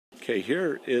Okay,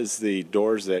 here is the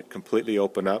doors that completely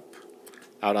open up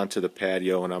out onto the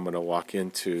patio, and I'm going to walk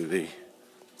into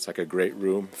it's like a great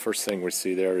room. First thing we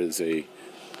see there is a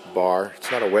bar.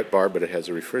 It's not a wet bar, but it has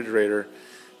a refrigerator.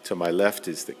 To my left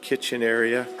is the kitchen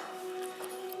area.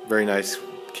 Very nice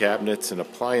cabinets and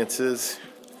appliances.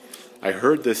 I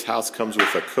heard this house comes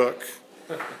with a cook,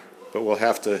 but we'll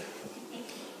have to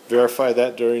verify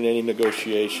that during any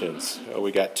negotiations.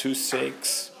 We got 2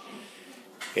 sinks.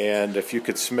 And if you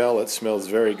could smell, it smells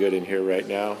very good in here right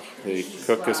now. The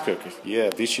cook is cooking. Yeah,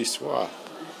 vichy soir.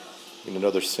 And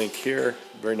another sink here.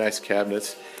 Very nice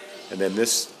cabinets. And then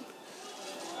this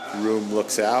room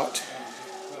looks out.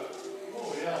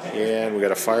 And we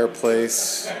got a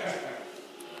fireplace.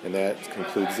 And that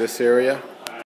concludes this area.